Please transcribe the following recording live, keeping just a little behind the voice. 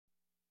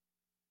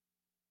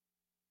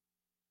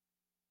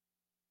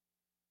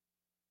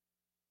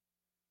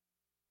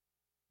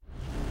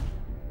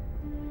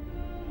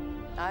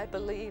I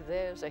believe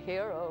there's a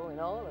hero in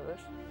all of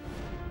us.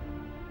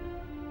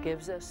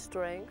 Gives us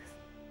strength,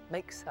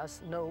 makes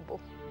us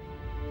noble.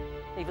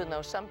 Even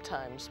though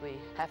sometimes we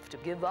have to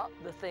give up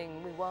the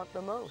thing we want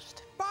the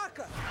most.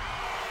 Barker!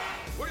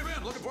 Where you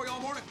been? Looking for you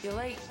all morning. You're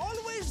late.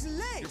 Always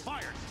late! You're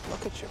fired.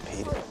 Look at you,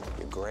 Peter.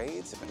 Your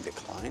grades have been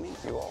declining.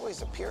 You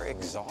always appear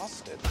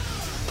exhausted.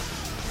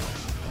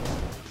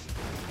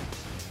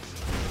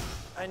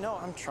 I know,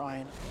 I'm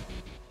trying.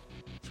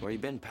 So where you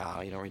been,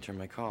 pal? You don't return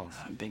my calls.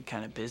 I've been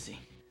kind of busy.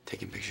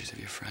 Taking pictures of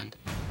your friend.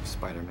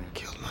 Spiderman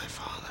killed my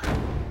father.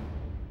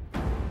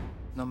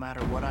 No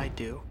matter what I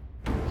do,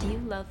 Do you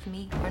love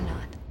me or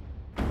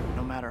not?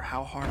 no matter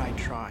how hard I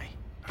try,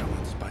 I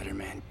want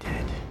Spider-Man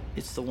dead.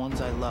 it's the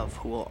ones I love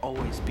who will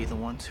always be the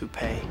ones who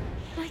pay.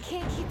 I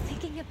can't keep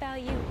thinking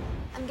about you.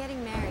 I'm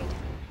getting married.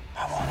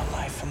 I want a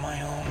life of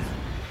my own.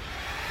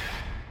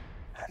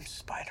 I'm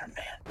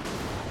Spider-Man.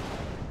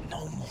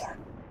 No more.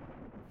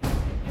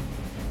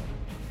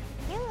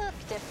 You look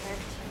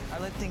different. I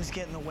let things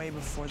get in the way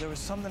before. There was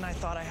something I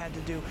thought I had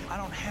to do. I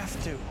don't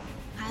have to.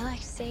 I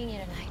liked seeing you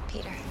tonight,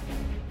 Peter.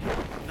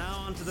 Now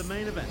on to the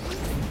main event.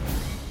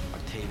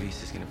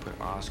 Octavius is gonna put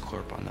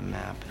Oscorp on the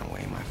map in a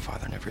way my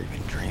father never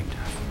even dreamed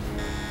of.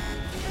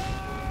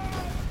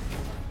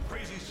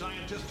 Crazy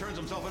scientist turns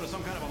himself into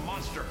some kind of a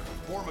monster.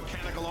 4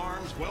 mechanical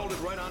arms welded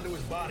right onto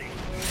his body.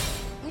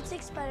 You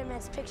take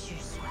Spider-Man's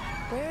pictures.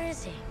 Where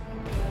is he?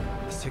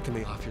 It's ticking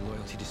me off your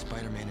loyalty to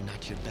Spider-Man and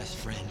not your best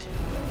friend.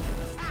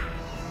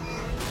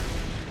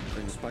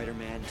 Bring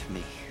Spider-Man to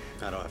me.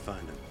 How do I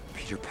find him?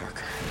 Peter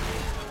Parker.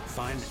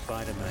 Find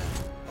Spider-Man,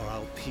 or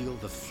I'll peel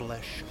the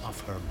flesh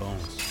off her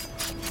bones.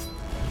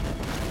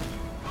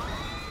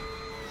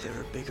 There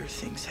are bigger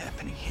things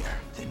happening here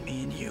than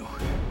me and you.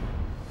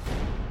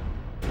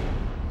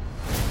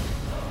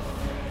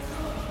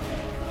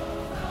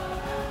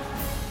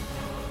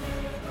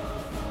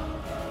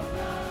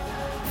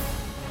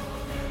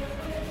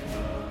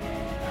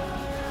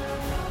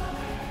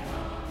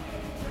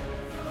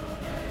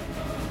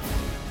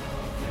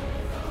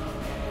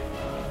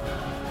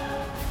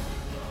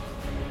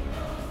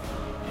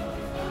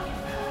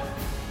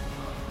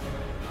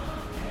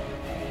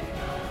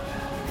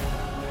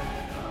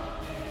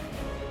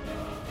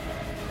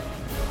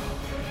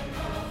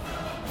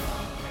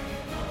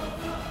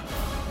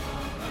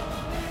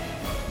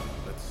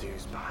 Let's see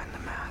who's behind the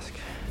mask.